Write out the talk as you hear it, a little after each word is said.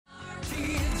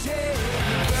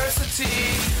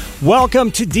Welcome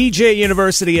to DJ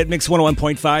University at Mix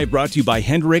 101.5, brought to you by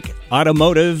Hendrick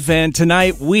Automotive. And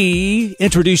tonight we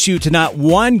introduce you to not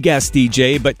one guest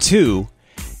DJ, but two.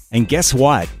 And guess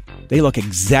what? They look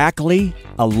exactly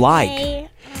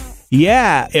alike.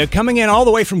 Yeah, coming in all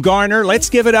the way from Garner. Let's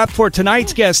give it up for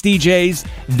tonight's guest DJs.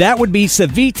 That would be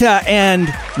Savita and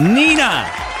Nina.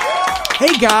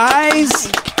 Hey,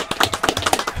 guys.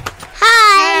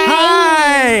 Hi.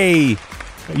 Hi.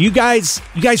 You guys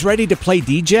ready to play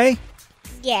DJ?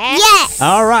 Yes.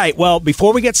 All right. Well,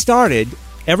 before we get started,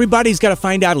 everybody's got to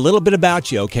find out a little bit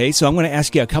about you, okay? So I'm going to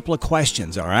ask you a couple of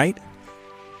questions, all right?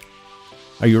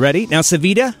 Are you ready? Now,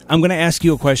 Savita, I'm going to ask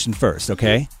you a question first,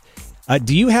 okay?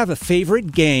 Do you have a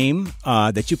favorite game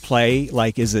that you play?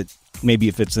 Like, is it maybe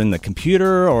if it's in the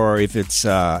computer or if it's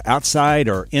outside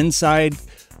or inside?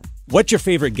 What's your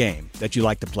favorite game that you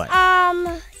like to play?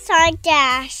 Sonic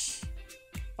Dash.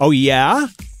 Oh, yeah?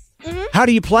 Mm-hmm. How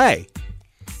do you play?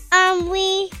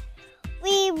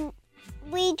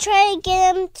 We try to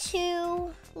get him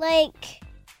to,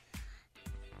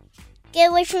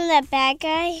 get away from that bad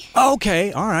guy.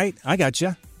 Okay, all right. I got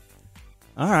you.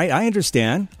 All right, I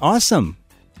understand. Awesome.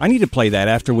 I need to play that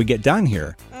after we get done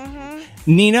here. Mm-hmm.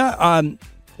 Nina,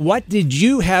 what did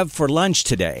you have for lunch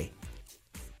today?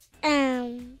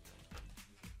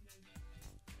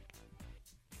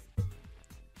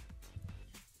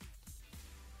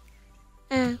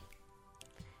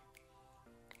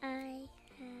 I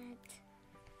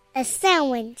had a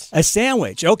sandwich. A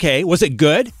sandwich. Okay. Was it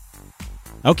good?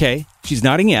 Okay. She's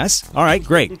nodding yes. All right,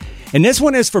 great. And this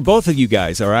one is for both of you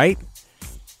guys, all right?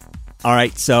 All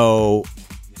right, so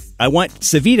I want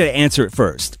Savita to answer it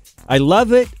first. I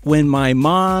love it when my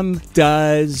mom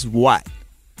does what?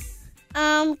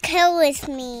 Cuddle with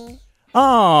me. Oh,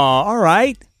 all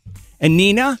right. And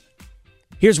Nina,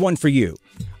 here's one for you.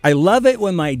 I love it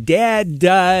when my dad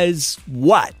does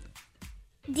what?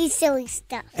 Do silly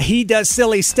stuff. He does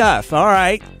silly stuff. All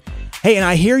right. Hey, and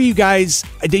I hear you guys.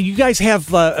 Do you guys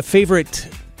have a favorite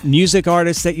music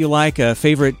artist that you like? A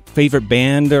favorite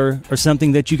band or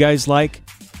something that you guys like?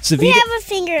 Savita? We have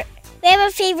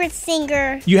a favorite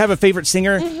singer. You have a favorite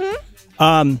singer?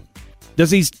 Mm-hmm.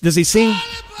 Does he sing?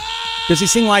 Does he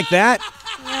sing like that?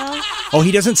 No. Oh,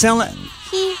 he doesn't sound like.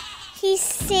 He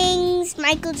sings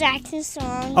Michael Jackson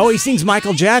songs. Oh, he sings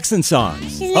Michael Jackson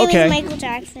songs. His name is Michael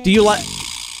Jackson. Do you like?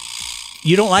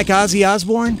 You don't like Ozzy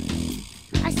Osbourne?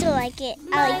 I still like it.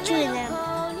 I like two of them.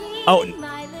 Oh,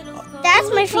 That's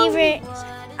my favorite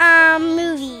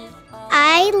movie.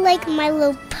 I like My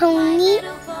Little Pony.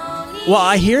 well,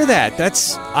 I hear that.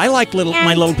 I like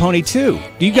My Little Pony too.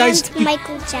 Do you guys? And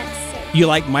Michael Jackson. You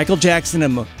like Michael Jackson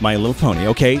and My Little Pony?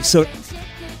 Okay, so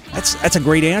that's a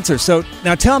great answer. So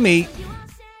now tell me,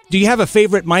 do you have a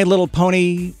favorite My Little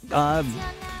Pony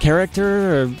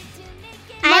character? Or?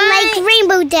 I like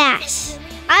Rainbow Dash.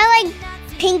 I like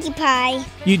Pinkie Pie.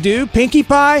 You do? Pinkie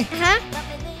Pie? Uh-huh.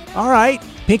 All right.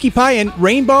 Pinkie Pie and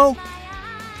Rainbow?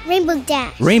 Rainbow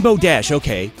Dash. Rainbow Dash.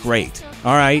 Okay, great.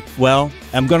 All right. Well,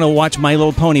 I'm going to watch My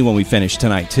Little Pony when we finish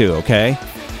tonight too, okay?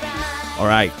 All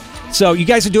right. So you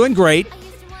guys are doing great.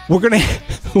 We're going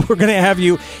to have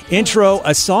you intro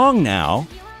a song now.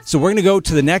 So we're going to go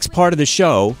to the next part of the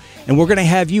show and we're going to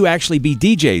have you actually be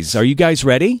DJs. Are you guys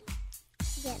ready?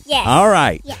 Yes. All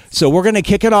right. Yes. So we're going to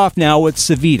kick it off now with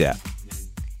Savita.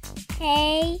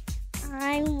 Hey,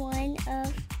 I'm one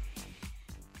of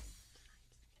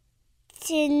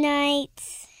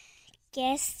tonight's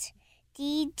guest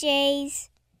DJs,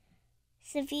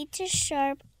 Savita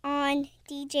Sharp on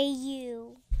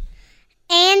DJU.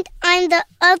 And I'm the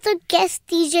other guest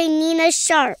DJ, Nina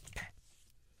Sharp.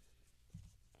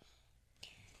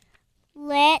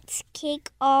 Let's kick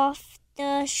off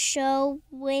the show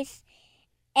with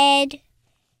Ed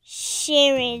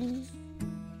Sheeran.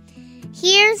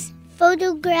 Here's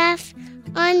Photograph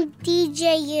on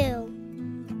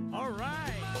DJU. All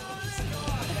right.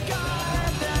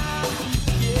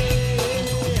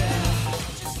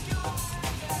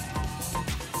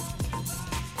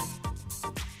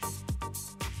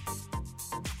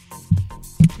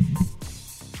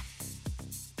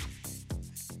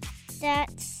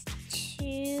 That's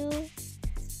two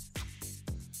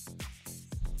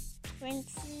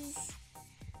princes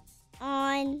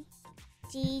on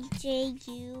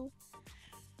DJU.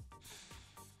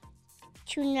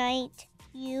 Tonight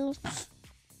you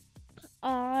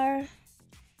are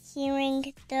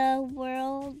hearing the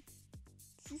world's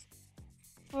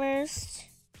first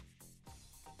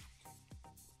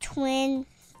twin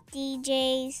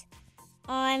DJs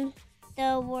on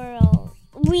the world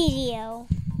radio.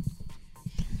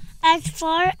 As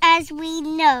far as we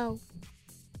know.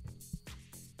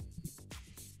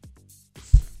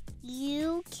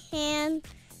 you can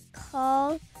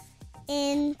call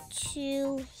in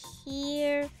to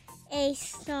hear a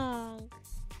song.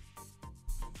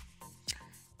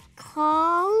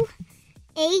 Call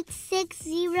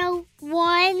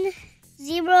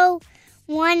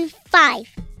 860-1015.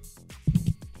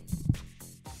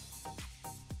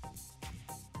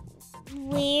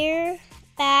 We're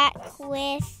back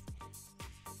with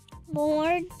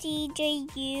more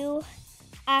DJU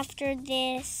after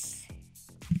this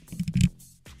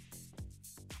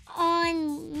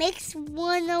on Mix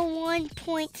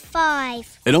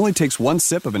 101.5. It only takes one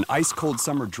sip of an ice-cold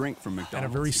summer drink from McDonald's. And a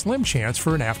very slim chance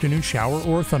for an afternoon shower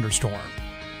or a thunderstorm.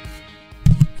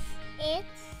 It's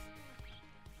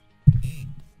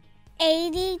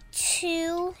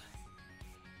 82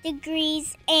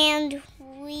 degrees and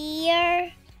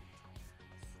we're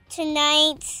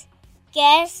tonight's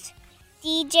guest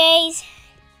DJs.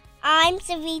 I'm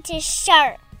Savita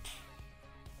Sharp.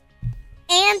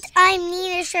 And I'm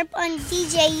Nina Sharp on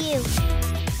DJU.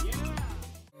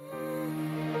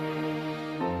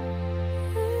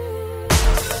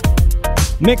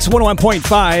 Mix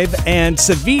 101.5 and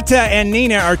Savita and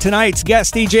Nina are tonight's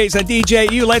guest DJs at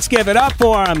DJU. Let's give it up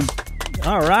for them.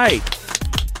 All right.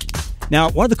 Now,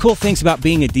 one of the cool things about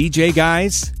being a DJ,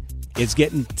 guys, is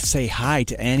getting to say hi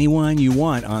to anyone you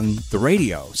want on the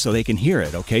radio so they can hear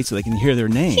it, okay? So they can hear their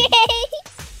name.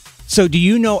 So do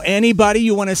you know anybody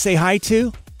you want to say hi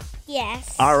to?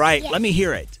 Yes. All right, Yes. let me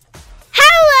hear it.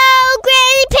 Hello,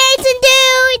 Granny Pants and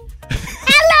Dude.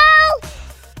 Hello,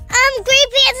 Great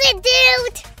Pants and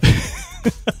Dude.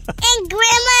 And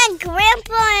Grandma and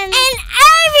Grandpa and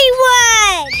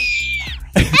everyone.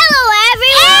 Hello,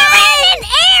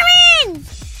 Aaron.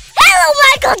 Hello,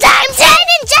 Michael Jackson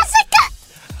and Jessica.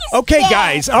 Okay,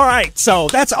 guys, all right, so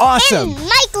that's awesome. And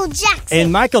Michael Jackson.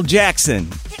 And Michael Jackson.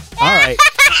 All right.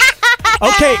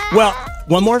 Okay, well,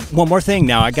 one more thing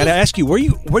now. I got to ask you, where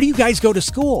do you guys go to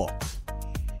school?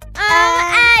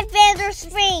 At Vander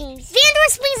Springs. Vander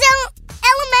Springs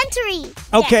Elementary.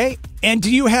 Okay. And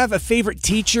do you have a favorite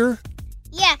teacher?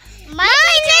 Yeah. My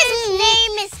teacher's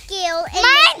name is Gil and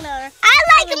Miss Miller. I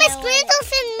like Miss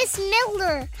Grindles and Miss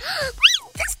Miller.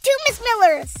 There's two Miss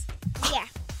Millers. Yeah.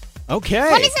 Okay.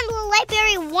 One is in the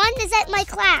library, one is at my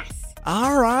class.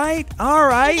 All right.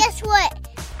 And guess what?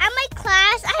 At my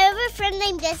class, I have a friend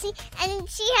named Jessie, and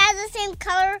she has the same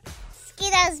color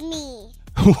skin as me.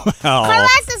 Well. Carla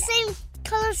has the same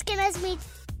color skin as me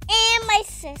and my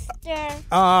sister.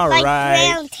 All like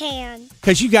right. brown tan.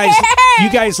 Because you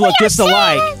guys look just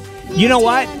alike. You know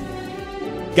what?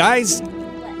 Guys,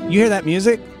 you hear that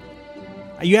music?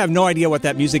 You have no idea what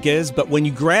that music is, but when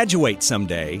you graduate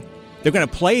someday, they're going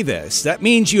to play this. That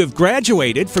means you have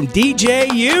graduated from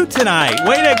DJU tonight.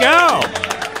 Way to go.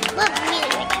 Look,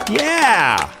 music.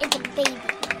 Yeah. It's a baby.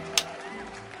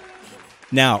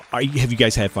 Now, have you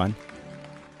guys had fun?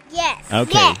 Yes.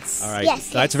 Okay. Yes. All right. Yes.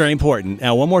 That's very important.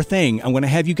 Now, one more thing. I'm going to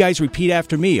have you guys repeat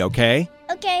after me, okay?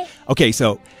 Okay. Okay,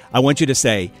 so I want you to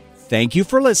say, thank you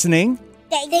for listening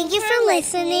Thank you for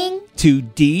listening to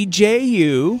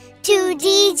DJU. to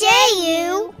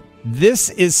DJU. This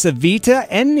is Savita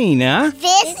and Nina,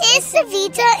 This is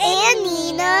Savita and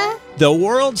Nina, the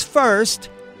world's first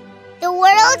the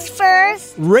world's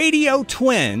first radio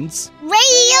twins,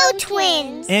 radio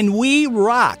twins. and we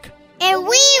rock. And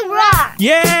we rock.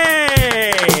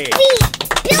 Yay!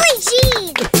 Billie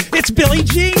Jean. It's Billie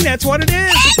Jean. That's what it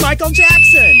is. It's Michael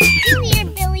Jackson. You hear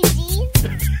Billie